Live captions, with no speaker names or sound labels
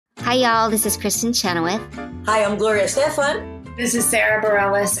Hi, y'all. This is Kristen Chenoweth. Hi, I'm Gloria Stefan. This is Sarah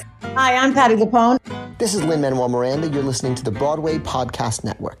Bareilles. Hi, I'm Patti LuPone. This is Lin-Manuel Miranda. You're listening to the Broadway Podcast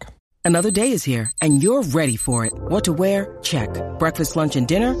Network. Another day is here, and you're ready for it. What to wear? Check. Breakfast, lunch, and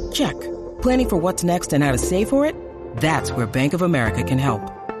dinner? Check. Planning for what's next and how to save for it? That's where Bank of America can help.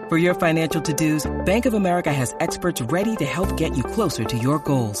 For your financial to-dos, Bank of America has experts ready to help get you closer to your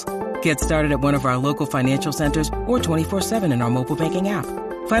goals. Get started at one of our local financial centers or 24/7 in our mobile banking app.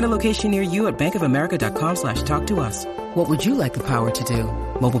 Find a location near you at bankofamerica.com/talktous. What would you like the power to do?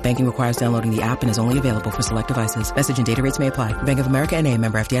 Mobile banking requires downloading the app and is only available for select devices. Message and data rates may apply. Bank of America N.A.,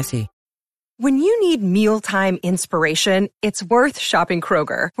 member FDIC. When you need mealtime inspiration, it's worth shopping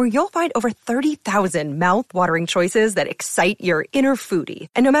Kroger, where you'll find over 30,000 mouth-watering choices that excite your inner foodie.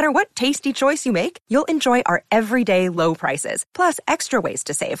 And no matter what tasty choice you make, you'll enjoy our everyday low prices, plus extra ways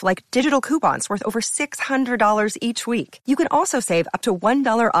to save, like digital coupons worth over $600 each week. You can also save up to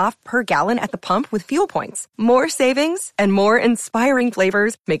 $1 off per gallon at the pump with fuel points. More savings and more inspiring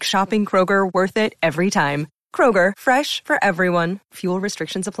flavors make shopping Kroger worth it every time. Kroger, fresh for everyone. Fuel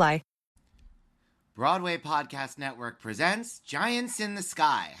restrictions apply. Broadway Podcast Network presents Giants in the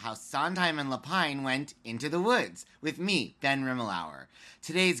Sky, How Sondheim and Lapine Went into the Woods, with me, Ben Rimmelauer.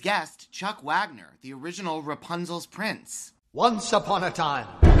 Today's guest, Chuck Wagner, the original Rapunzel's prince. Once upon a time.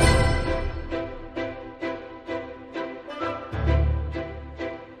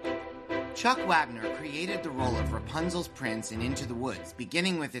 Chuck Wagner created the role of Rapunzel's prince in Into the Woods,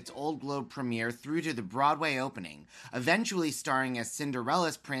 beginning with its Old Globe premiere through to the Broadway opening, eventually starring as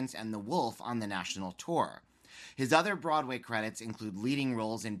Cinderella's prince and the wolf on the national tour. His other Broadway credits include leading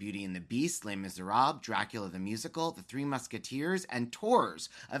roles in Beauty and the Beast, Les Miserables, Dracula the Musical, The Three Musketeers, and tours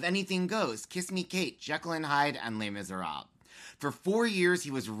of Anything Goes, Kiss Me Kate, Jekyll and Hyde, and Les Miserables. For 4 years,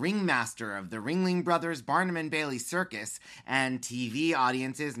 he was ringmaster of the Ringling Brothers Barnum and Bailey Circus, and TV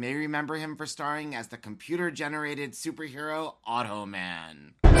audiences may remember him for starring as the computer-generated superhero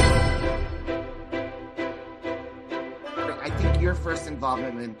Automan. I think your first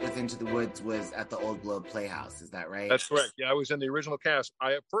involvement with Into the Woods was at the Old Globe Playhouse. Is that right? That's correct. Yeah, I was in the original cast.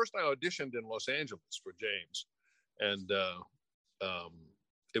 I auditioned in Los Angeles for James, and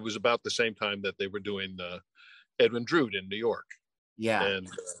it was about the same time that they were doing Edwin Drood in New York. Yeah.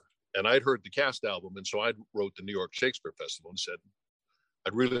 And I'd heard the cast album, and so I wrote the New York Shakespeare Festival and said,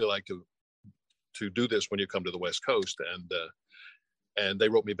 I'd really like to do this when you come to the West Coast. And they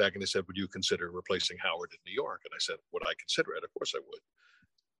wrote me back and they said, would you consider replacing Howard in New York? And I said, would I consider it? Of course I would.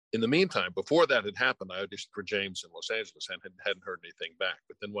 In the meantime, before that had happened, I auditioned for James in Los Angeles and hadn't heard anything back.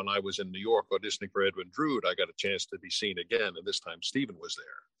 But then when I was in New York auditioning for Edwin Drood, I got a chance to be seen again. And this time Stephen was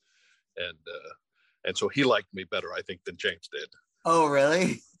there. And so he liked me better, I think, than James did. Oh,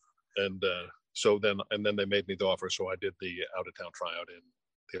 really? And so then they made me the offer. So I did the out-of-town tryout in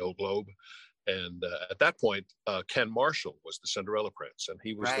the Old Globe. And at that point, Ken Marshall was the Cinderella prince. And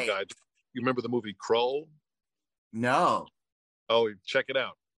he was the guy. You remember the movie Kroll? No. Oh, check it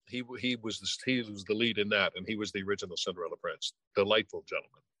out. He was the lead in that. And he was the original Cinderella prince. Delightful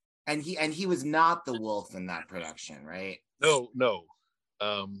gentleman. And he was not the wolf in that production, right? No.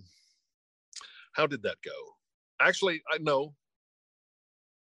 How did that go? Actually, I know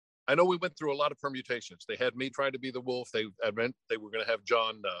we went through a lot of permutations. They had me try to be the wolf. They were going to have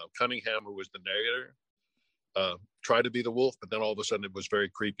John Cunningham, who was the narrator, try to be the wolf. But then all of a sudden it was very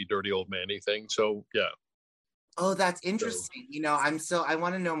creepy, dirty old man-y thing. So, yeah. Oh, that's interesting. So, I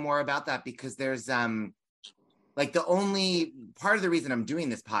want to know more about that because there's like the only part of the reason I'm doing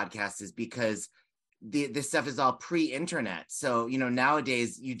this podcast is because this stuff is all pre-internet. So,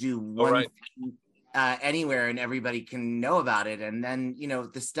 nowadays you do one thing, anywhere and everybody can know about it. And then,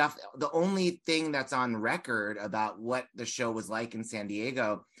 the only thing that's on record about what the show was like in San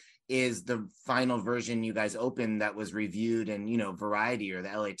Diego is the final version you guys opened that was reviewed in, Variety or the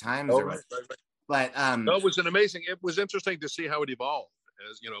LA Times. But no, it was interesting to see how it evolved.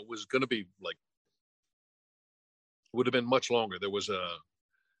 As it was going to be would have been much longer. There was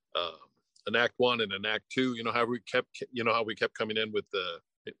an act 1 and an act 2. How we kept coming in with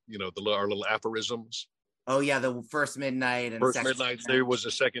our little aphorisms. Oh yeah, the first midnight and first midnight. There was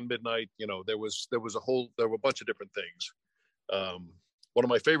a second midnight. There were a bunch of different things. One of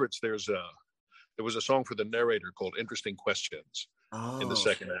my favorites. There was a song for the narrator called "Interesting Questions" in the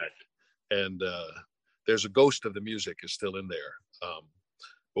second act, and there's a ghost of the music is still in there.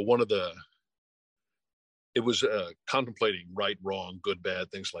 But it was contemplating right, wrong, good, bad,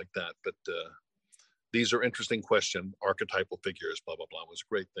 things like that. But these are interesting questions, archetypal figures, blah, blah, blah. It was a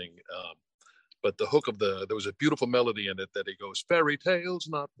great thing. But the hook there was a beautiful melody in it that it goes, fairy tales,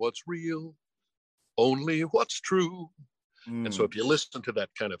 not what's real, only what's true. And so if you listen to that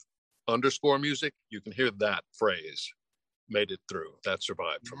kind of underscore music, you can hear that phrase made it through. That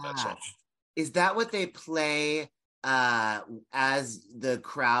survived from that song. Is that what they play as the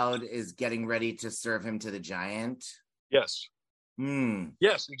crowd is getting ready to serve him to the giant? Yes.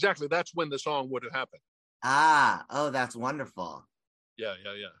 Yes, exactly. That's when the song would have happened. That's wonderful. Yeah.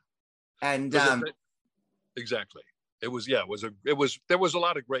 And exactly. There was a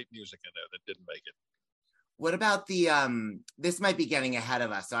lot of great music in there that didn't make it. What about the this might be getting ahead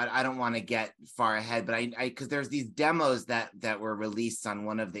of us, so I don't want to get far ahead, but I because there's these demos that were released on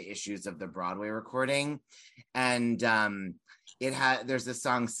one of the issues of the Broadway recording, and there's a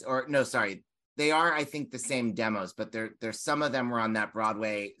song, or no, sorry, they are, I think, the same demos, but there's some of them were on that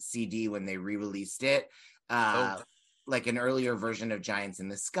Broadway CD when they re-released it. Like an earlier version of Giants in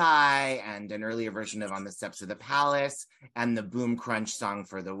the Sky, and an earlier version of On the Steps of the Palace, and the Boom Crunch song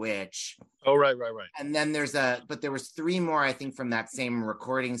for the Witch. Oh, right. And then there was 3 more, I think, from that same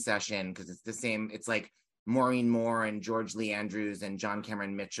recording session, because it's the same, it's like Maureen Moore and George Lee Andrews and John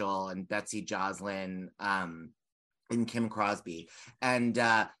Cameron Mitchell and Betsy Joslin and Kim Crosby. And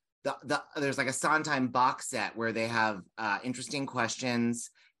there's like a Sondheim box set where they have interesting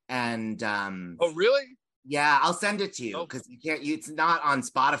questions and oh, really? Yeah, I'll send it to you, because you can't. It's not on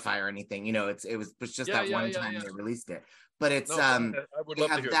Spotify or anything. You know, it was just that one time they released it. But it's I would love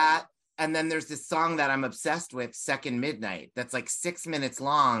to hear that. And then there's this song that I'm obsessed with, Second Midnight, that's like 6 minutes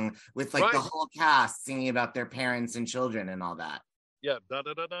long, with like the whole cast singing about their parents and children and all that. Yeah.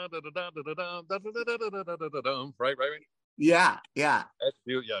 Right. Yeah. Yeah.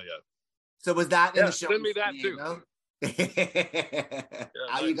 So was that in the show? Send me that too.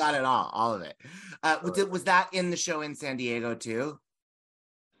 You got it all of it. Was that in the show in San Diego too?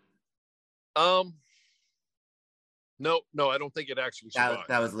 No, I don't think it actually survived.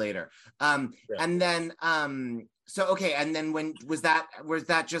 That was later. And then and then when was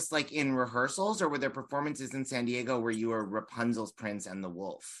that just like in rehearsals, or were there performances in San Diego where you were Rapunzel's prince and the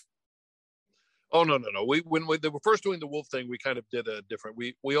wolf? Oh, no. When they were first doing the wolf thing, we kind of did a different.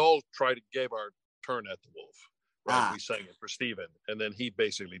 We all gave our turn at the wolf. Right, we sang it for Stephen, and then he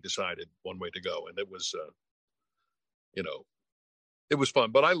basically decided one way to go, and it was, it was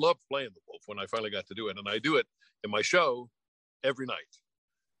fun. But I loved playing the wolf when I finally got to do it, and I do it in my show every night.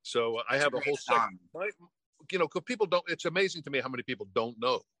 So I have a whole section. Because people don't. It's amazing to me how many people don't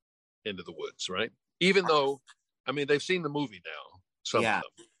know Into the Woods, right? Even though, I mean, they've seen the movie now, some of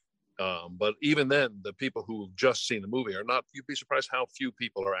them. But even then, the people who've just seen the movie are not. You'd be surprised how few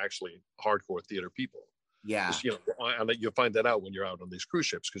people are actually hardcore theater people. Yeah. You'll find that out when you're out on these cruise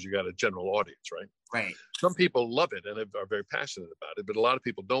ships, because you got a general audience, right? Right. Some people love it and are very passionate about it, but a lot of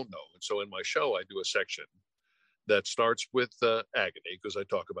people don't know. And so in my show, I do a section that starts with Agony, because I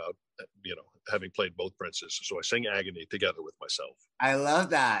talk about, having played both princes. So I sing Agony together with myself. I love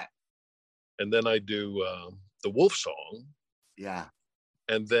that. And then I do the wolf song. Yeah.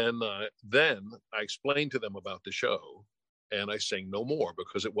 And then I explain to them about the show, and I sing No More,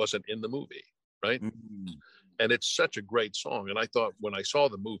 because it wasn't in the movie. Right. Mm-hmm. And it's such a great song. And I thought, when I saw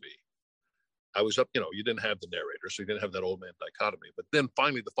the movie, I was up, you didn't have the narrator, so you didn't have that old man dichotomy. But then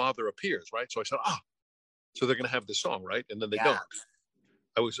finally the father appears, right? So I said, so they're going to have this song, right? And then they don't.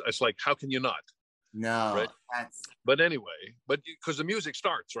 It's like, how can you not? No. Right? But anyway, because the music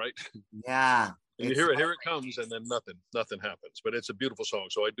starts, right? Yeah. And you hear it, here it comes, and then nothing happens. But it's a beautiful song.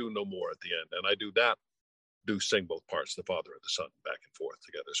 So I do No More at the end. And I do sing both parts, the father and the son, back and forth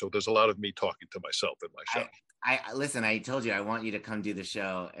together. So there's a lot of me talking to myself in my show. Listen, I told you I want you to come do the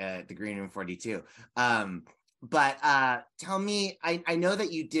show at the Green Room 42. But tell me, I know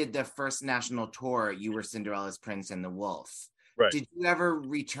that you did the first national tour. You were Cinderella's Prince and the Wolf. Right. Did you ever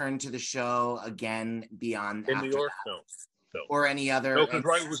return to the show again beyond in New York? That? No. Or any other? No,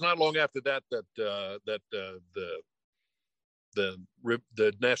 because it was not long after that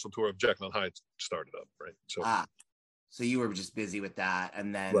the national tour of Jekyll and Hyde started up, right? So you were just busy with that,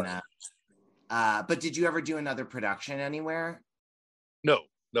 and then. Right. But did you ever do another production anywhere? No.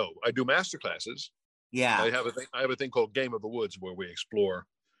 I do master classes. Yeah. I have a thing called Game of the Woods, where we explore.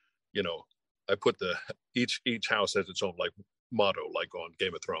 I put each house has its own like motto, like on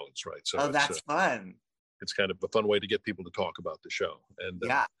Game of Thrones, right? So that's fun. It's kind of a fun way to get people to talk about the show, and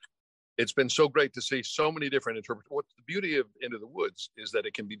yeah. It's been so great to see so many different interpretations. What the beauty of Into the Woods is that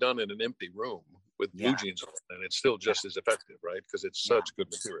it can be done in an empty room with blue jeans on, and it's still just as effective, right? Because it's such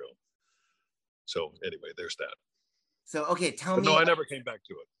good material. So anyway, there's that. So, okay, tell me. No, I never came back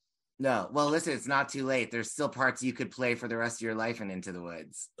to it. No. Well, listen, it's not too late. There's still parts you could play for the rest of your life in Into the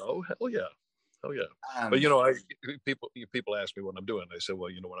Woods. Oh, hell yeah. But, people ask me what I'm doing. I said, well,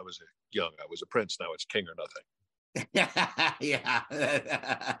 when I was young, I was a prince. Now it's king or nothing. Yeah.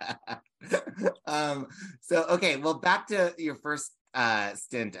 So okay, well, back to your first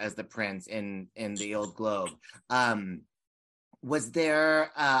stint as the prince in the Old Globe. Was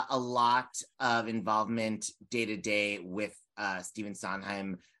there a lot of involvement day to day with Stephen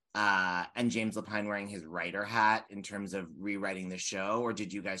Sondheim and James Lapine wearing his writer hat in terms of rewriting the show, or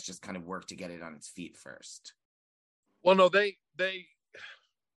did you guys just kind of work to get it on its feet first? Well, no, they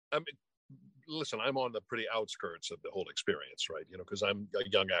I mean, listen, I'm on the pretty outskirts of the whole experience, right? You know, because I'm a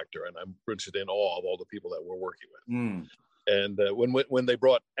young actor and I'm rigid in awe of all the people that we're working with. Mm. And when they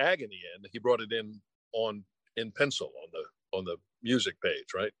brought Agony in, he brought it in pencil on the music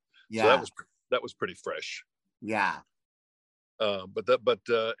page, right? Yeah. So that was pretty fresh. Yeah. But at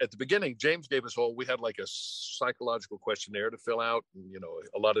the beginning, James gave us we had like a psychological questionnaire to fill out. And, you know,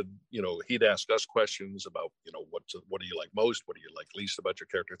 a lot of, you know, he'd ask us questions about, you know, what do you like most? What do you like least about your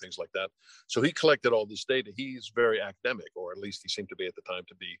character? Things like that. So he collected all this data. He's very academic, or at least he seemed to be at the time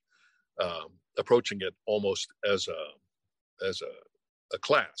to be approaching it almost as a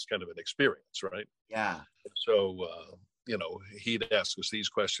class, kind of an experience, right? Yeah. So, you know, he'd ask us these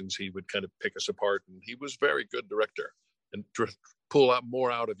questions. He would kind of pick us apart, and he was very good director and pull out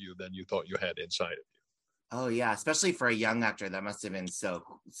more out of you than you thought you had inside of you. Oh yeah, especially for a young actor, that must have been so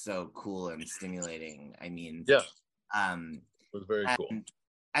cool and stimulating. I mean, yeah, it was very cool.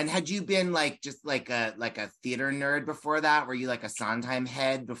 And had you been like just like a theater nerd before that? Were you like a Sondheim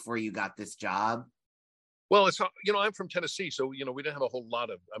head before you got this job? Well, it's, you know, I'm from Tennessee, so, you know, we didn't have a whole lot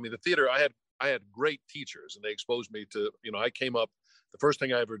of. I mean, the theater, I had great teachers, and they exposed me to. You know, I came up. The first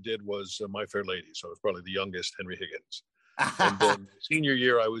thing I ever did was My Fair Lady, so I was probably the youngest Henry Higgins. And then senior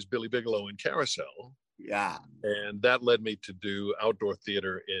year, I was Billy Bigelow in Carousel. Yeah. And that led me to do outdoor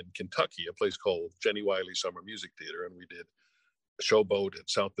theater in Kentucky, a place called Jenny Wiley Summer Music Theater. And we did Showboat and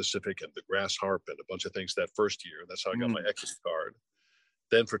South Pacific and the Grass Harp and a bunch of things that first year. That's how I got my equity card.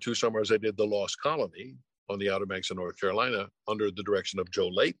 Then for 2 summers, I did The Lost Colony on the Outer Banks of North Carolina under the direction of Joe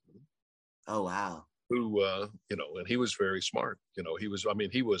Layton. Oh, wow. Who, you know, and he was very smart. You know, he was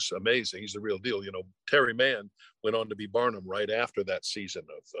amazing. He's the real deal. You know, Terry Mann went on to be Barnum right after that season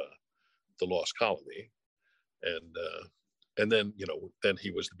of The Lost Colony. And then, you know, then he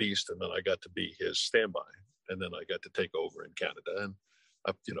was the Beast, and then I got to be his standby. And then I got to take over in Canada. And,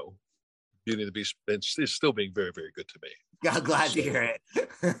 you know, Beauty and the Beast is still being very, very good to me. Yeah, glad to hear it.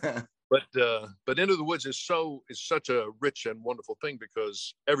 But Into the Woods is such a rich and wonderful thing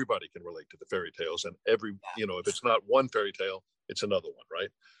because everybody can relate to the fairy tales, and you know, if it's not one fairy tale, it's another one, right?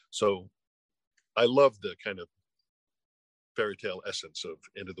 So I love the kind of fairy tale essence of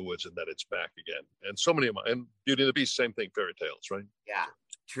Into the Woods, and that it's back again. And so many of and Beauty and the Beast, same thing, fairy tales, right? Yeah,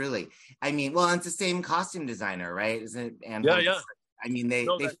 truly. I mean, well, it's the same costume designer, right? Isn't it? And yeah. I mean, they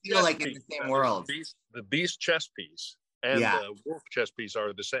feel like in the same world. The Beast chess piece and the Wolf chess piece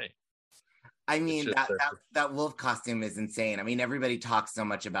are the same. I mean, that wolf costume is insane. I mean, everybody talks so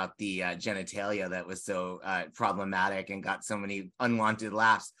much about the genitalia that was so problematic and got so many unwanted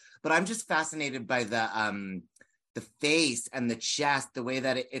laughs. But I'm just fascinated by the face and the chest, the way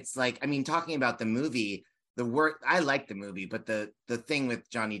that it's like. I mean, talking about the movie, I like the movie, but the thing with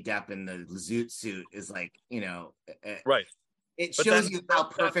Johnny Depp and the zoot suit is like, you know, right. It shows you how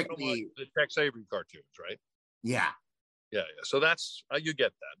perfectly the Tex Avery cartoons, right? Yeah. So that's you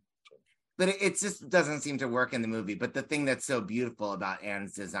get that. But it just doesn't seem to work in the movie. But the thing that's so beautiful about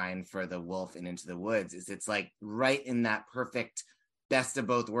Anne's design for the wolf in Into the Woods is it's like right in that perfect best of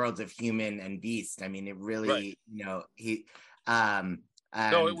both worlds of human and beast. I mean, it really, you know, no,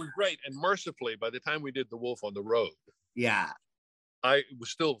 it was great. And mercifully, by the time we did The Wolf on the Road, I was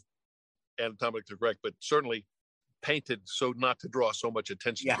still anatomically correct, but certainly painted so not to draw so much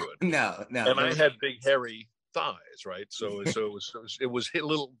attention to it. No. And I had big, hairy thighs, right? So it was hit a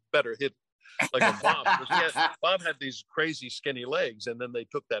little better hit like a Bob. Bob had these crazy skinny legs, and then they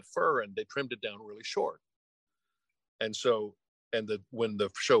took that fur and they trimmed it down really short. And so, when the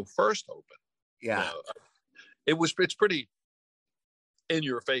show first opened, it's pretty in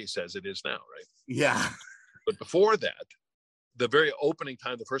your face as it is now, right? Yeah. But before that, the very opening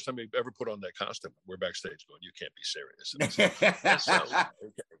time, the first time we ever put on that costume, we're backstage going, "You can't be serious." That's okay.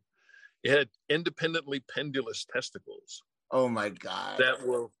 It had independently pendulous testicles. Oh my God. That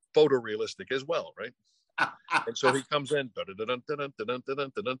were photorealistic as well, right? And so he comes in, boom.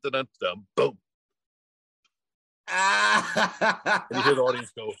 And you hear the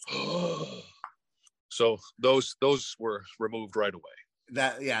audience go, oh. So those were removed right away.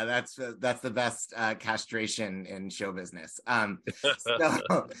 That's the best castration in show business. Tell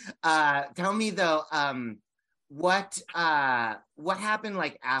me though, what happened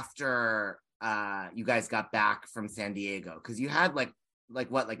like after you guys got back from San Diego? Because you had like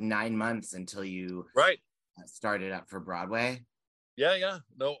 9 months until you started up for Broadway. Yeah.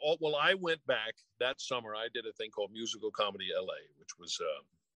 No, well, I went back that summer. I did a thing called Musical Comedy LA, which was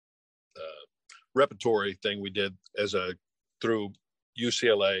a repertory thing we did through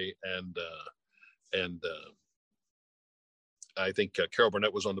UCLA and I think Carol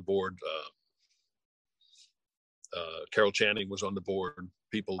Burnett was on the board. Carol Channing was on the board.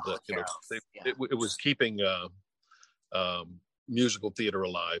 People that it was keeping musical theater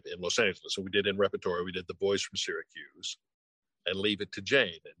alive in Los Angeles. So we did in repertory. We did The Boys from Syracuse and Leave It to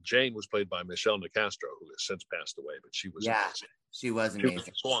Jane. And Jane was played by Michelle Nicastro, who has since passed away, but she was amazing. She was amazing. She was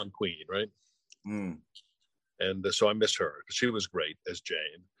Swan Queen, right? Mm. And so I miss her. She was great as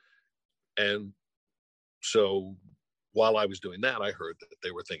Jane. And so while I was doing that, I heard that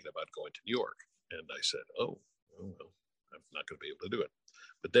they were thinking about going to New York. And I said, oh well, I'm not going to be able to do it.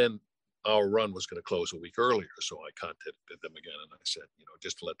 But then our run was going to close a week earlier. So I contacted them again and I said,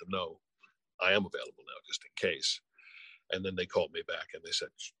 just to let them know I am available now, just in case. And then they called me back and they said,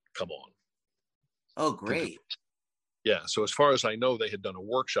 come on. Oh, great. Yeah. So as far as I know, they had done a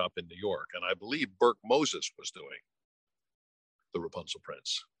workshop in New York, and I believe Burke Moses was doing the Rapunzel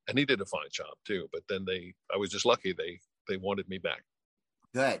Prince, and he did a fine job too. But then I was just lucky they wanted me back.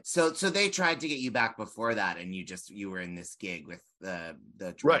 Good. So they tried to get you back before that, and you were in this gig with the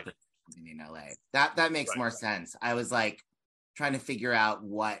right in LA. That makes more sense. I was like trying to figure out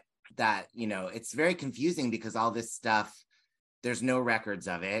what that, it's very confusing because all this stuff, there's no records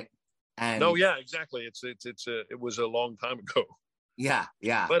of it. And no, yeah, exactly. It was a long time ago. Yeah.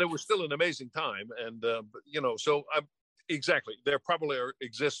 But it was still an amazing time, and so exactly. There probably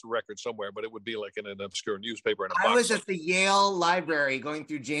exists a record somewhere, but it would be like in an obscure newspaper in a box. I was at the Yale Library going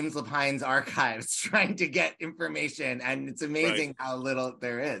through James Lapine's archives trying to get information, and it's amazing how little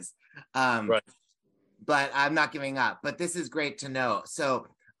there is. But I'm not giving up. But this is great to know. So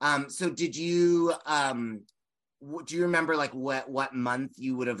did you? Do you remember like what month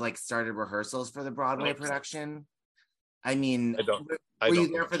you would have like started rehearsals for the Broadway production? I mean, were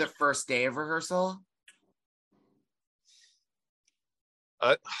you there for the first day of rehearsal?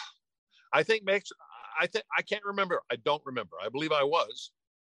 I think I can't remember. I don't remember. I believe I was.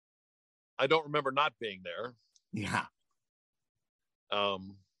 I don't remember not being there. Yeah.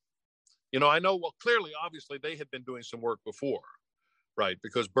 I know, well, clearly, obviously they had been doing some work before, right?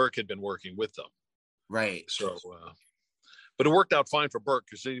 Because Burke had been working with them. Right. So, but it worked out fine for Burke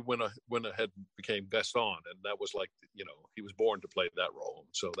because he went ahead and became Gaston, and that was like, he was born to play that role.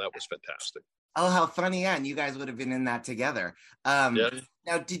 So that was fantastic. Oh, how funny! Yeah, and you guys would have been in that together. Now,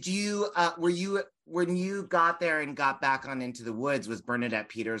 did you? When you got there and got back on Into the Woods? Was Bernadette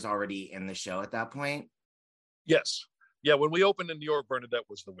Peters already in the show at that point? Yes. Yeah. When we opened in New York, Bernadette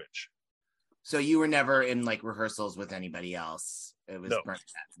was the witch. So you were never in like rehearsals with anybody else. It was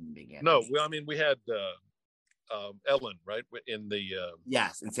Bernadette from the beginning. No, we had Ellen, right? In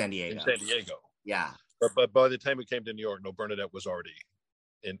San Diego. Yeah. But by the time we came to New York, no, Bernadette was already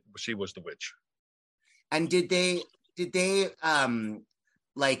in. She was the witch. And did they did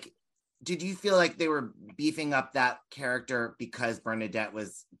you feel like they were beefing up that character because Bernadette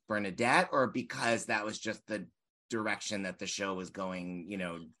was Bernadette, or because that was just the direction that the show was going,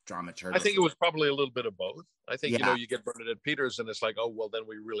 dramaturgically? I think it was probably a little bit of both. I think, you get Bernadette Peters and it's like, oh, well, then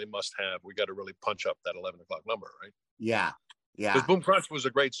we got to really punch up that 11 o'clock number, right? Yeah. Because Boom Crunch was a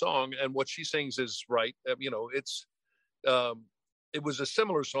great song, and what she sings is right. It was a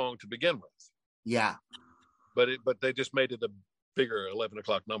similar song to begin with. Yeah. But they just made it a bigger 11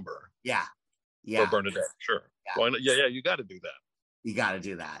 o'clock number. Yeah. For Bernadette, sure. Yeah. You got to do that. You got to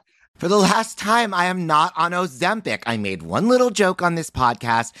do that. For the last time, I am not on Ozempic. I made one little joke on this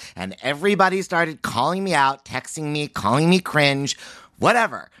podcast, and everybody started calling me out, texting me, calling me cringe,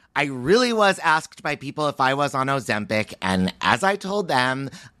 whatever. I really was asked by people if I was on Ozempic, and as I told them,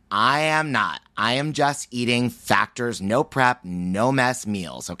 I am not. I am just eating Factor's no prep, no mess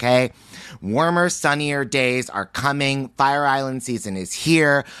meals, okay? Warmer, sunnier days are coming. Fire Island season is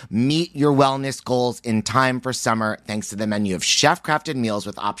here. Meet your wellness goals in time for summer thanks to the menu of chef-crafted meals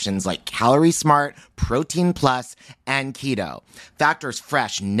with options like Calorie Smart, Protein Plus, and Keto. Factor's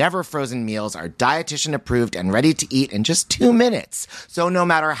fresh, never frozen meals are dietitian approved and ready to eat in just 2 minutes. So no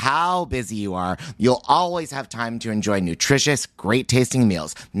matter how busy you are, you'll always have time to enjoy nutritious, great tasting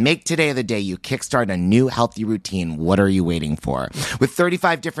meals. Make today the day you kickstart a new healthy routine. What are you waiting for? With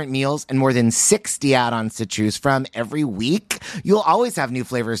 35 different meals and more than 60 add-ons to choose from every week, you'll always have new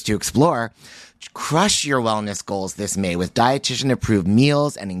flavors to explore. Crush your wellness goals this May with dietitian-approved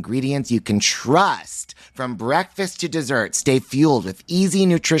meals and ingredients you can trust. From breakfast to dessert, stay fueled with easy,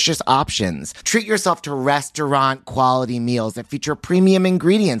 nutritious options. Treat yourself to restaurant-quality meals that feature premium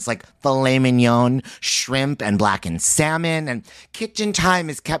ingredients like filet mignon, shrimp, and blackened salmon. And kitchen time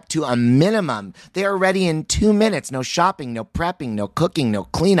is kept to a minimum. They are ready in 2 minutes. No shopping, no prepping, no cooking, no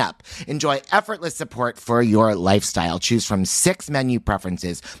cleanup. Enjoy effortless support for your lifestyle. Choose from 6 menu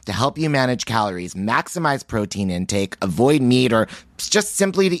preferences to help you manage calories, maximize protein intake, avoid meat, or just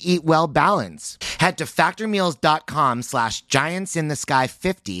simply to eat well balanced. Head to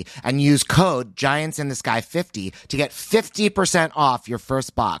factormeals.com/giantsinthesky50 and use code giantsinthesky50 to get 50% off your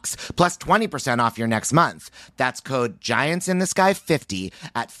first box, plus 20% off your next month. That's code giantsinthesky50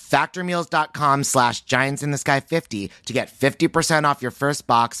 at factormeals.com/giantsinthesky50 to get 50% off your first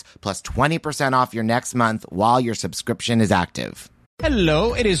box, plus 20% off your next month while your subscription is active.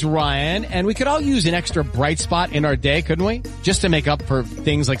 Hello, it is Ryan, and we could all use an extra bright spot in our day, couldn't we? Just to make up for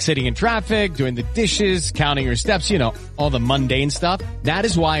things like sitting in traffic, doing the dishes, counting your steps, you know, all the mundane stuff. That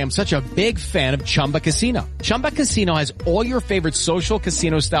is why I'm such a big fan of Chumba Casino. Chumba Casino has all your favorite social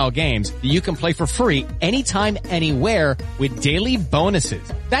casino-style games that you can play for free anytime, anywhere with daily bonuses.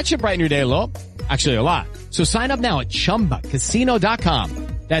 That should brighten your day a little. Actually, a lot. So sign up now at ChumbaCasino.com.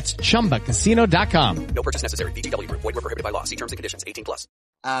 That's ChumbaCasino.com. No purchase necessary. VGW Group. Void where prohibited by law. See terms and conditions. 18+.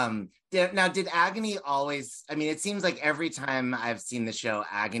 Now, did Agony always, I mean, it seems like every time I've seen the show,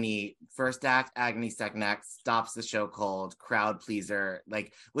 Agony, first act, Agony, second act, stops the show cold, crowd pleaser.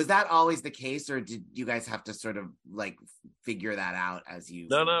 Like, was that always the case, or did you guys have to sort of, like, figure that out as you...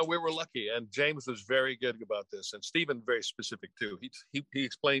 No, we were lucky. And James was very good about this. And Stephen, very specific, too. He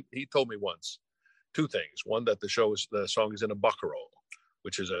explained, he told me once 2 things. One, that the song is in a barcarolle,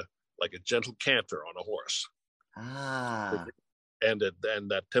 which is like a gentle canter on a horse. And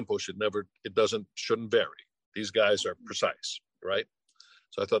that tempo shouldn't vary. These guys are precise, right?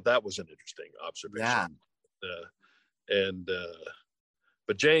 So I thought that was an interesting observation. Yeah.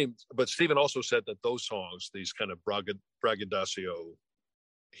 But Stephen also said that those songs, these kind of braggadocio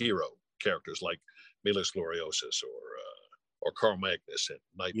hero characters like Miles Gloriosus or Carl Magnus in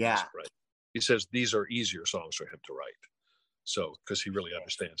Night Beast, right? He says these are easier songs for him to write. So, because he really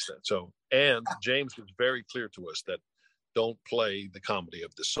understands that. So, and James was very clear to us that don't play the comedy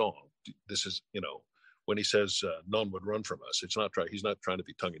of the song. This is, when he says none would run from us, he's not trying to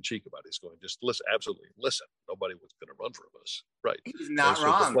be tongue in cheek about it. He's going, just listen, absolutely listen. Nobody was going to run from us. Right. He's not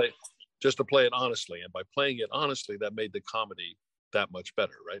wrong. Just to play it honestly. And by playing it honestly, that made the comedy that much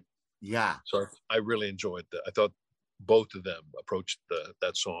better. Right. Yeah. So I really enjoyed that. I thought both of them approached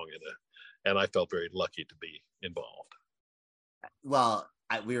that song and I felt very lucky to be involved. Well,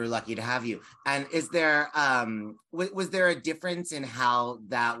 we were lucky to have you. And is there, was there a difference in how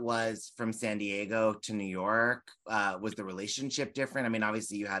that was from San Diego to New York? Was the relationship different? I mean,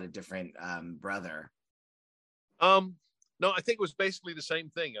 obviously you had a different brother. No, I think it was basically the same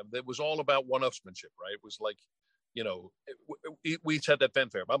thing. It was all about one-upsmanship, right? It was like, we had that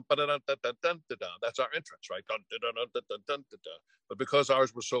fanfare. That's our entrance, right? But because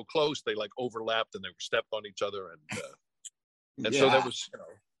ours was so close, they like overlapped and they were stepped on each other. And so there was,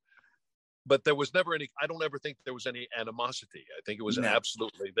 but there was never any, I don't ever think there was any animosity. I think it was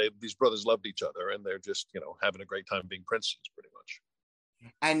absolutely, these brothers loved each other and they're just, having a great time being princes pretty much.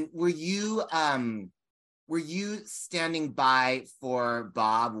 And were you standing by for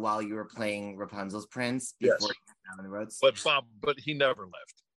Bob while you were playing Rapunzel's prince before you went down on the roads? But he never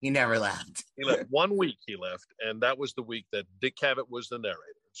left. He never left. He left 1 week. He left, and that was the week that Dick Cavett was the narrator.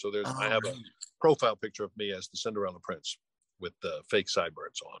 So I have a profile picture of me as the Cinderella Prince with the fake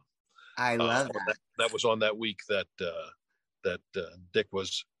sideburns on. I love that. That was on that week that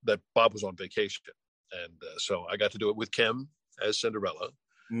Bob was on vacation, and so I got to do it with Kim as Cinderella.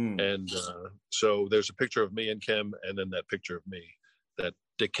 And so there's a picture of me and Kim, and then that picture of me that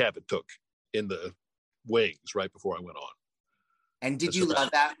Dick Cavett took in the wings right before I went on. And did you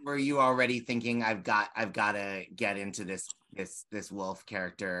love that? Were you already thinking, I've got to get into this wolf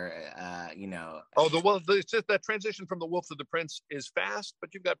character? Oh, the wolf. It's just that transition from the wolf to the prince is fast,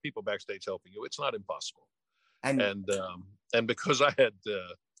 but you've got people backstage helping you. It's not impossible. And because I had,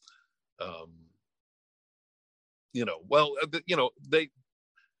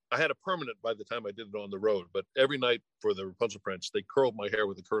 I had a permanent by the time I did it on the road, but every night for the Rapunzel Prince, they curled my hair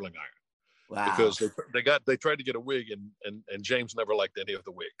with a curling iron. Wow. Because they tried to get a wig and James never liked any of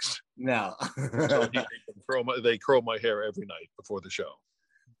the wigs. No. So they curl my hair every night before the show.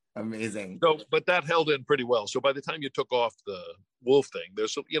 Amazing. So, but that held in pretty well. So by the time you took off the wolf thing,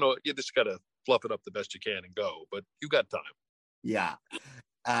 there's, you just got to fluff it up the best you can and go, but you got time. Yeah.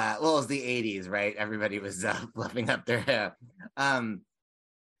 Well, it was the 80s, right? Everybody was fluffing up their hair.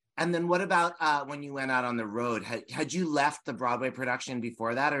 And then what about when you went out on the road? Had you left the Broadway production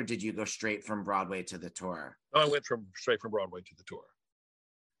before that, or did you go straight from Broadway to the tour? No, I went straight from Broadway to the tour.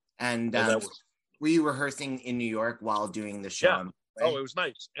 And were you rehearsing in New York while doing the show? Yeah. Oh, it was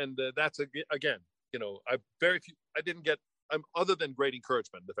nice. And that's, again, I didn't get, other than great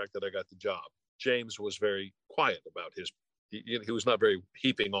encouragement, the fact that I got the job, James was very quiet about he was not very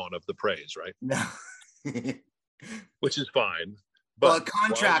heaping on of the praise, right? No. Which is fine. But well, a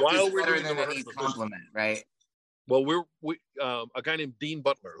contract is better than any compliment, right? Well, we a guy named Dean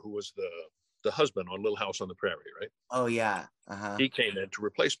Butler, who was the husband on Little House on the Prairie, right? Oh yeah. Uh-huh. He came in to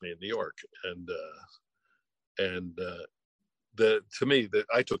replace me in New York, and to me that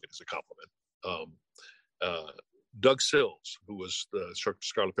I took it as a compliment. Doug Sills, who was the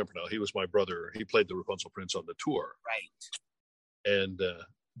Scarlet Pimpernel, he was my brother. He played the Rapunzel Prince on the tour, right? And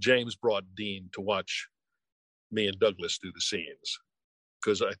James brought Dean to watch me and Douglas do the scenes,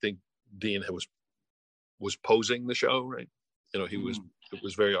 because I think Dean was posing the show, right? It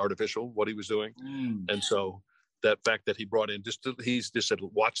was very artificial what he was doing, and so that fact that he brought in he just said,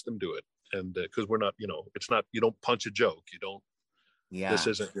 watch them do it, and because we're not, it's not, you don't punch a joke, you don't. Yeah. This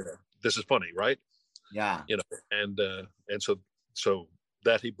isn't. This is funny, right? Yeah. And so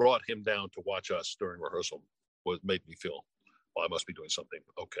that he brought him down to watch us during rehearsal made me feel, well, I must be doing something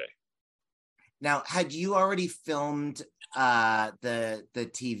okay. Now, had you already filmed the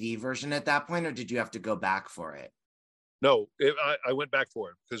TV version at that point, or did you have to go back for it? No, I went back for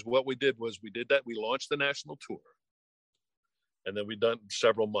it, because what we did was we launched the national tour, and then we done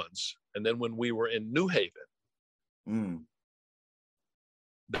several months, and then when we were in New Haven,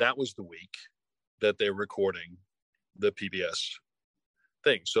 that was the week that they're recording the PBS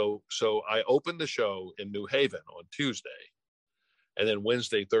thing. So I opened the show in New Haven on Tuesday, and then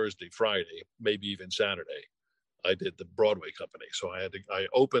Wednesday, Thursday, Friday, maybe even Saturday, I did the Broadway company. So I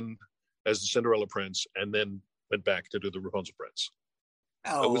opened as the Cinderella Prince, and then went back to do the Rapunzel Prince.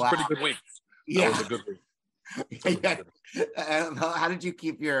 Oh, it was a pretty good week. Yeah. That was a good week. How did you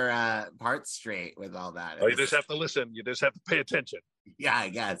keep your parts straight with all that? Oh, you just have to listen. You just have to pay attention. Yeah, I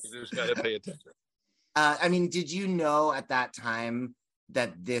guess. You just got to pay attention. I mean, did you know at that time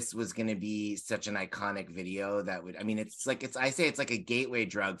that this was going to be such an iconic video that would, I mean, I say it's like a gateway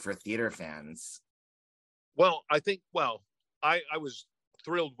drug for theater fans. Well, I was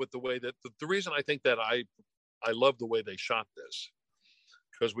thrilled with the way that the reason I think that I love the way they shot this,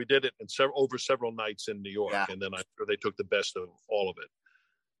 because we did it over several nights in New York, and then I'm sure they took the best of all of it.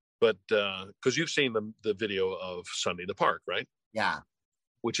 But because you've seen the video of Sunday in the Park, right? Yeah.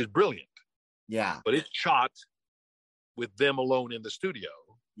 Which is brilliant. Yeah. But it's shot with them alone in the studio.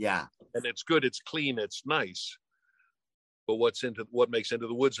 Yeah. And it's good. It's clean. It's nice. But what makes Into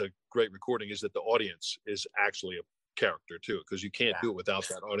the Woods a great recording is that the audience is actually a character too, because you can't do it without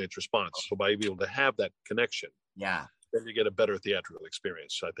that audience response. So by being able to have that connection, then you get a better theatrical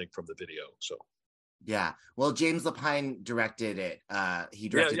experience, I think, from the video. So yeah, well, James Lapine directed it. He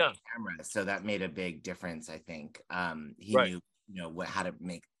directed the camera, so that made a big difference, I think. He knew how to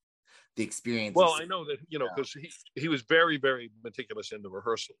make the experience. Well, I know that, because he was very, very meticulous in the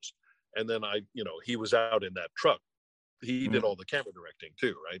rehearsals, and then he was out in that truck. He did all the camera directing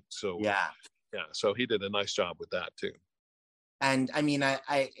too, right? So so he did a nice job with that too. And I mean,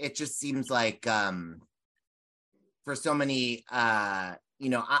 it just seems like for so many,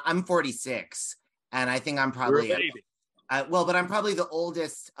 I'm 46, and I think I'm probably You're a baby. But I'm probably the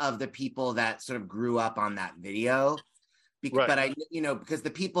oldest of the people that sort of grew up on that video. But I, because the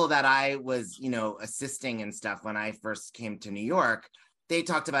people that I was, assisting and stuff when I first came to New York, they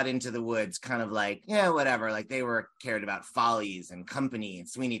talked about Into the Woods kind of like, whatever. Like they were cared about Follies and Company and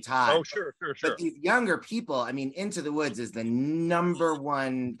Sweeney Todd. Oh, sure. But these younger people, I mean, Into the Woods is the number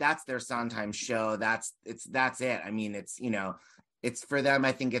one. That's their Sondheim show. That's it. I mean, it's for them.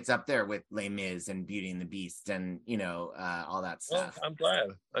 I think it's up there with Les Mis and Beauty and the Beast and all that stuff.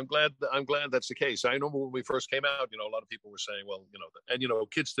 Well, I'm glad that's the case. I remember when we first came out, a lot of people were saying, well,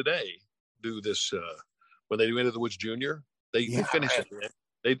 and kids today do this when they do Into the Woods Junior. They finish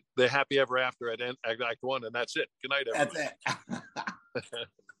it. They're happy ever after at Act One, and that's it. Good night, everyone. That's it.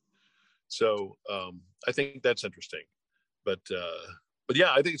 So I think that's interesting, but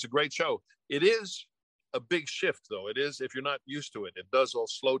yeah, I think it's a great show. It is a big shift, though. It is, if you're not used to it, it does all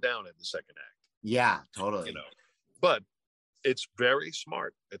slow down in the second act. Yeah, totally. But it's very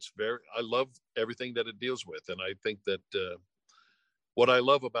smart. I love everything that it deals with, and I think that what I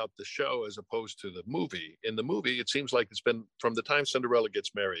love about the show as opposed to the movie, in the movie, it seems like it's been from the time Cinderella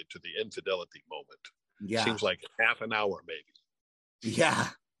gets married to the infidelity moment. Yeah. Seems like half an hour, maybe. Yeah.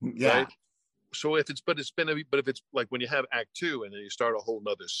 Yeah. Right. So if it's like when you have act two and then you start a whole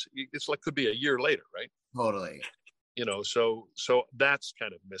nother, it's like, could be a year later. Right. Totally. So that's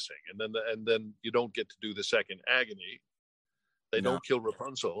kind of missing. And then you don't get to do the second agony. They don't kill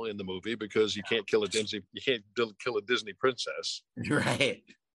Rapunzel in the movie because you can't kill a Disney princess. Right.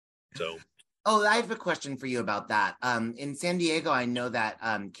 So. Oh, I have a question for you about that. In San Diego, I know that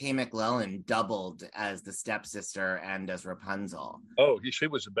Kay McLellan doubled as the stepsister and as Rapunzel. Oh, she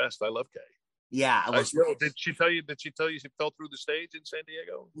was the best. I love Kay. Yeah. Did she tell you she fell through the stage in San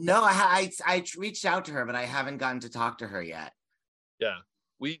Diego? No, I reached out to her, but I haven't gotten to talk to her yet. Yeah,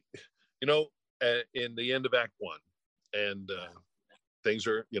 in the end of Act One, and things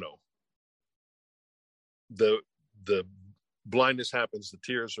are, the blindness happens, the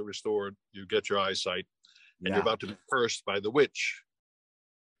tears are restored, you get your eyesight, and you're about to be cursed by the witch.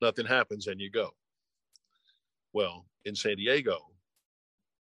 Nothing happens, and you go. Well, in San Diego,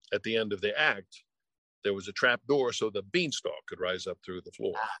 at the end of the act, there was a trap door so the beanstalk could rise up through the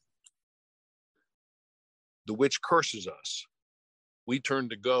floor. The witch curses us. We turn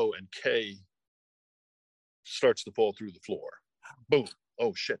to go, and Kay starts to fall through the floor. Boom.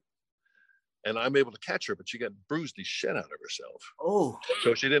 Oh, shit. And I'm able to catch her, but she got bruised the shit out of herself. Oh.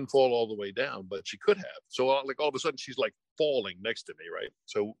 So she didn't fall all the way down, but she could have. So all of a sudden, she's like falling next to me, right?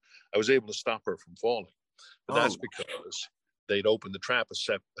 So I was able to stop her from falling. But that's because they'd opened the trap a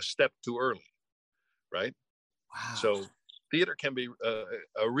step too early, right? Wow. So theater can be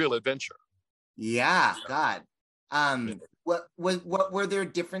a real adventure. Yeah, God. What were there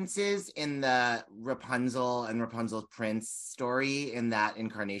differences in the Rapunzel and Rapunzel's Prince story in that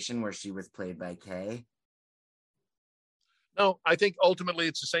incarnation where she was played by Kay? No, I think ultimately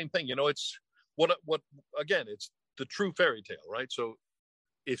it's the same thing. It's what again, it's the true fairy tale, right? So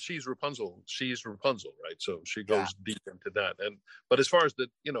if she's Rapunzel, right? So she goes deep into that. But as far as the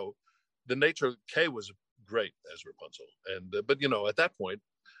nature of Kay was great as Rapunzel. But at that point,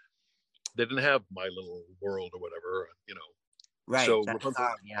 they didn't have My Little World or whatever, Right. So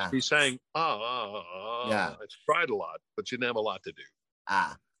she's saying, I tried a lot, but she didn't have a lot to do.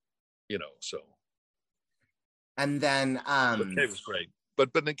 So. And then But Kay was great.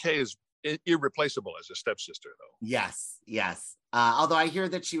 But then Kay is irreplaceable as a stepsister, though. Yes. Although I hear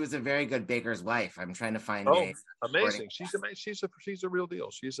that she was a very good baker's wife. I'm trying to find. Amazing! She's amazing. She's a real deal.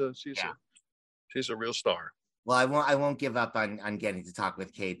 She's a real star. Well, I won't give up on getting to talk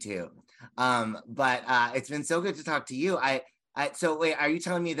with Kay too. But it's been so good to talk to you. So wait, are you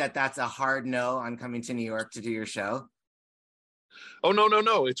telling me that that's a hard no on coming to New York to do your show? Oh,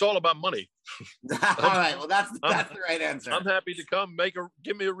 no. It's all about money. All right. Well, that's the right answer. I'm happy to come.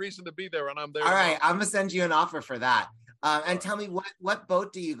 Give me a reason to be there, and I'm there. All right. I'm going to send you an offer for that. And tell me, what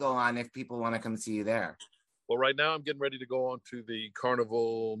boat do you go on if people want to come see you there? Well, right now I'm getting ready to go on to the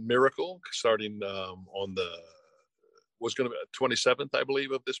Carnival Miracle, starting on was going to be 27th, I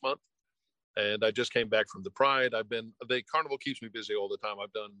believe, of this month. And I just came back from the Pride. The Carnival keeps me busy all the time.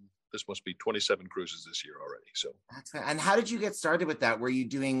 This must be 27 cruises this year already. So. And how did you get started with that? Were you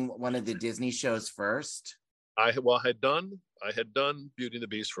doing one of the Disney shows first? I had done Beauty and the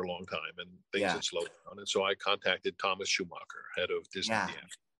Beast for a long time, and things had slowed down. And so I contacted Thomas Schumacher, head of Disney. Yeah.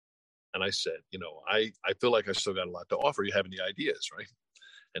 And I said, I feel like I still got a lot to offer. You have any ideas, right?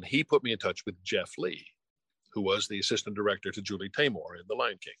 And he put me in touch with Jeff Lee, who was the assistant director to Julie Taymor in The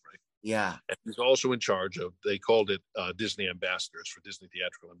Lion King, right? Yeah. And he's also in charge of, they called it Disney Ambassadors for Disney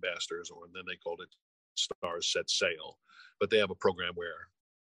Theatrical Ambassadors, and then they called it Stars Set Sail. But they have a program where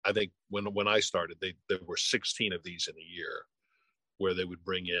I think when I started, there were 16 of these in a year where they would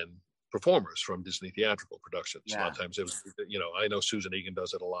bring in performers from Disney theatrical productions. Yeah. A lot of times it was, I know Susan Egan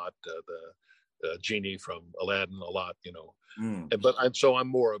does it a lot, the Genie from Aladdin a lot, so I'm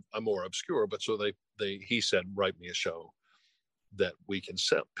more obscure, but so he said, write me a show that we can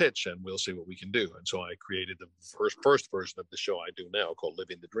pitch and we'll see what we can do. And so I created the first version of the show I do now called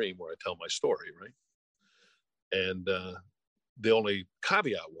Living the Dream, where I tell my story, right? And the only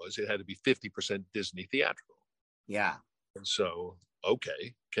caveat was it had to be 50% Disney theatrical. Yeah. And so,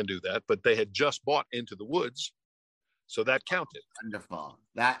 okay, can do that. But they had just bought Into the Woods, so that counted. Wonderful.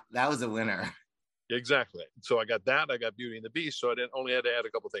 That was a winner. Exactly. So I got that. I got Beauty and the Beast. So I only had to add a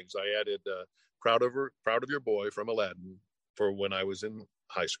couple things. I added Proud of Your Boy from Aladdin for when I was in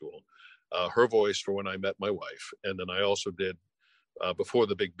high school, her voice for when I met my wife. And then I also did, before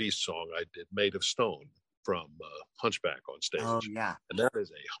the Big Beast song, I did Made of Stone from Hunchback on stage. Oh, yeah. And that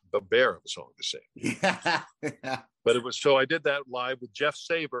is a bear of a song to sing. Yeah. But it was, so I did that live with Jeff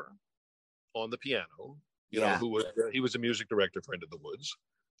Saber on the piano, you know, who was, he was a music director for Into the Woods,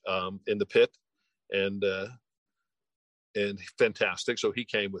 in the pit, and fantastic. So he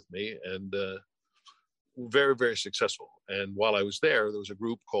came with me, and very, very successful. And while I was there was a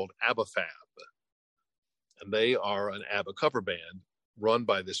group called ABBA Fab, and they are an ABBA cover band run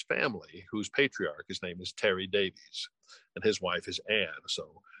by this family whose patriarch, his name is Terry Davies, and his wife is Ann.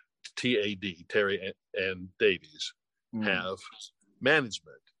 So TAD, Terry and Davies, have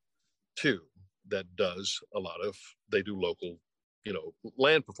management too that does a lot of, they do local, you know,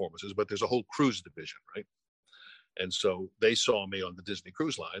 land performances, but there's a whole cruise division, right? And so they saw me on the Disney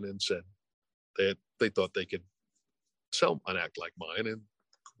Cruise Line and said that they thought they could sell an act like mine, and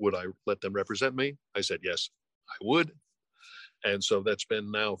would I let them represent me? I said, yes, I would. And so that's been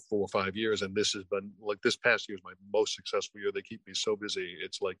now 4 or 5 years. And this has been like, this past year is my most successful year. They keep me so busy.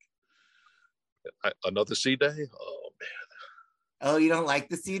 It's like another sea day. Oh, man. Oh, you don't like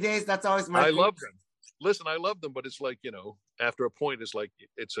the sea days? That's always my I love them. Listen, I love them, but it's like, you know, after a point, it's like,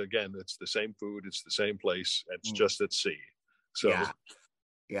 it's again, it's the same food. It's the same place. It's just at sea. So yeah,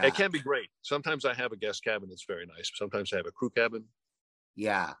 it can be great. Sometimes I have a guest cabin that's very nice. Sometimes I have a crew cabin.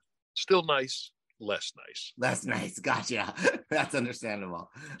 Yeah. Still nice. Less nice. Less nice. Gotcha. That's understandable.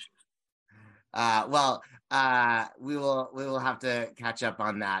 We will have to catch up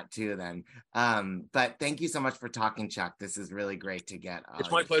on that too then. But thank you so much for talking, Chuck. This is really great to get. It's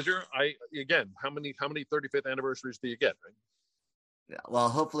my pleasure. How many 35th anniversaries do you get, right? Well,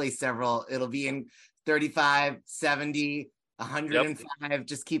 hopefully several. It'll be in 35, 70, 105. Yep.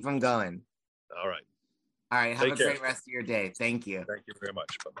 Just keep them going. All right. All right. Have a great rest of your day. Thank you. Thank you very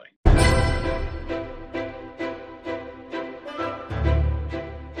much. Bye-bye.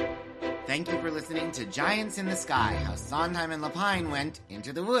 Thank you for listening to Giants in the Sky, how Sondheim and Lapine went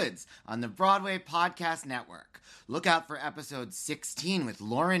into the woods on the Broadway Podcast Network. Look out for episode 16 with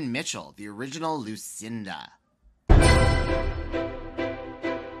Lauren Mitchell, the original Lucinda.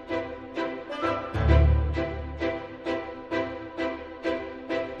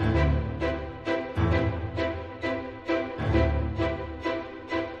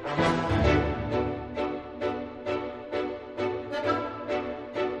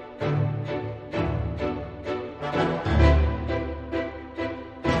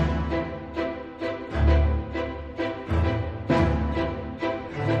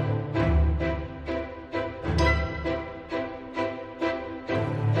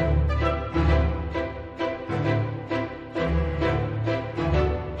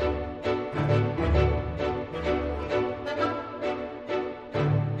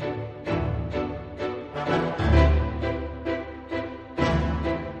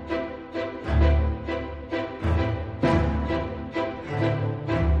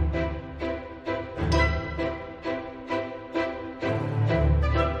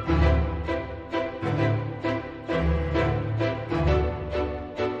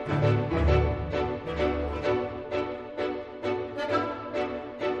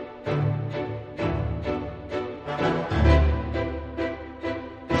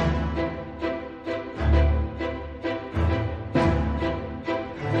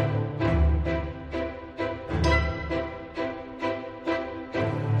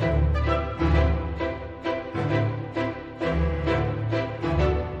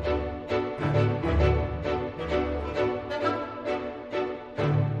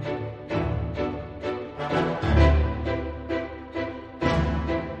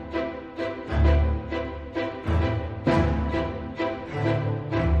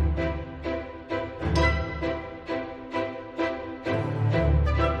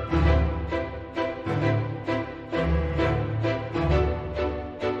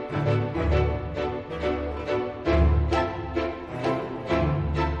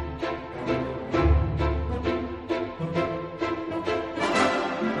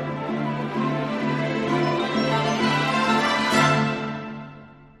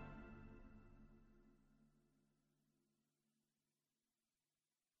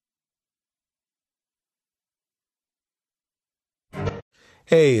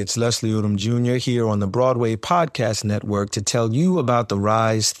 Hey, it's Leslie Odom Jr. here on the Broadway Podcast Network to tell you about the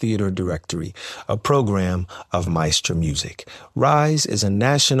Rise Theater Directory, a program of Maestro Music. Rise is a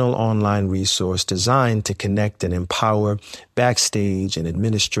national online resource designed to connect and empower backstage and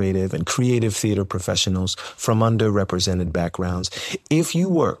administrative and creative theater professionals from underrepresented backgrounds. If you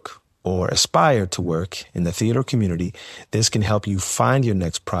work or aspire to work in the theater community, this can help you find your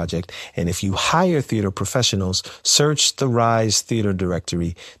next project. And if you hire theater professionals, search the Rise Theater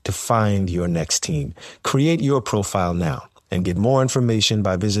Directory to find your next team. Create your profile now and get more information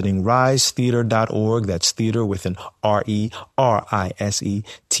by visiting risetheater.org. That's theater with an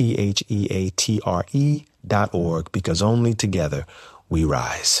RERISETHEATRE.org, because only together we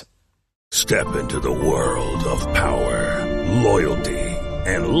rise. Step into the world of power, loyalty,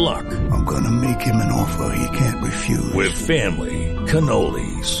 and luck. I'm gonna make him an offer he can't refuse. With family,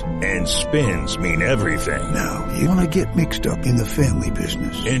 cannolis, and spins mean everything. Now, you wanna get mixed up in the family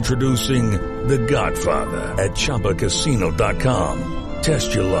business. Introducing The Godfather at ChumbaCasino.com.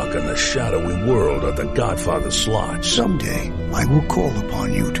 Test your luck in the shadowy world of The Godfather slot. Someday, I will call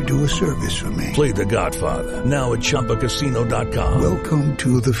upon you to do a service for me. Play The Godfather, now at ChumbaCasino.com. Welcome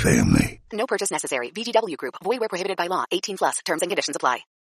to the family. No purchase necessary. VGW Group. Void where prohibited by law. 18+. Terms and conditions apply.